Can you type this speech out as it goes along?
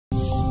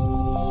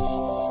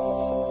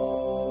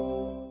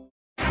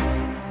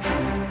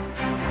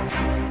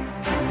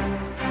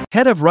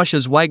Head of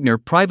Russia's Wagner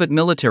private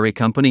military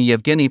company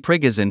Yevgeny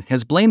Prigozhin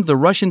has blamed the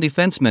Russian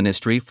Defense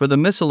Ministry for the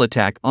missile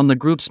attack on the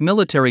group's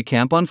military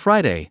camp on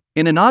Friday.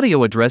 In an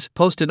audio address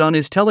posted on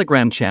his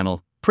Telegram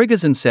channel,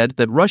 Prigozhin said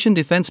that Russian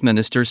Defense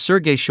Minister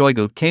Sergei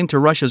Shoigu came to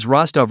Russia's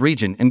Rostov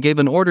region and gave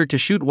an order to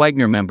shoot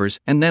Wagner members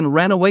and then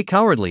ran away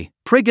cowardly.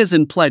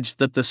 Prigozhin pledged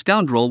that the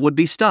scoundrel would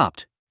be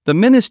stopped. The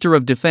Minister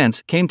of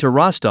Defense came to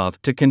Rostov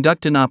to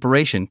conduct an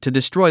operation to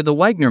destroy the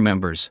Wagner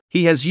members.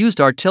 He has used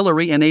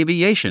artillery and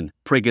aviation,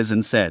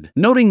 Prigozhin said.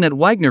 Noting that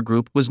Wagner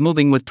Group was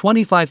moving with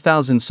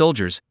 25,000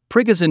 soldiers,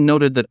 Prigozhin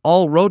noted that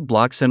all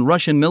roadblocks and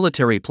Russian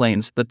military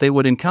planes that they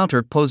would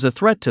encounter pose a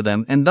threat to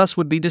them and thus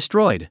would be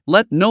destroyed.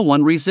 Let no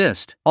one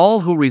resist. All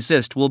who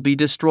resist will be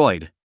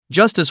destroyed.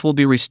 Justice will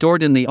be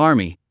restored in the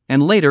army,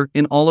 and later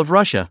in all of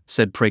Russia,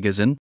 said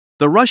Prigozhin.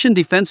 The Russian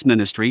Defense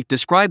Ministry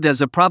described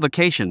as a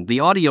provocation the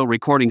audio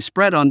recording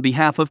spread on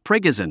behalf of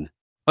Prigozhin.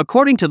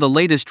 According to the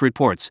latest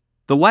reports,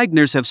 the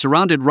Wagners have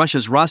surrounded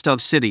Russia's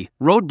Rostov city,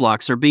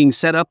 roadblocks are being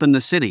set up in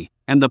the city,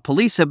 and the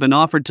police have been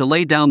offered to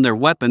lay down their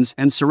weapons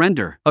and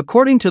surrender.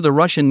 According to the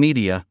Russian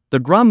media, the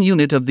GROM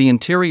unit of the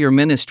Interior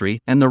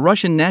Ministry and the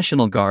Russian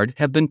National Guard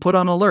have been put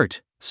on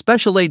alert.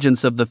 Special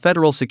agents of the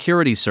Federal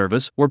Security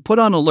Service were put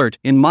on alert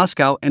in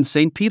Moscow and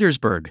St.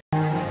 Petersburg.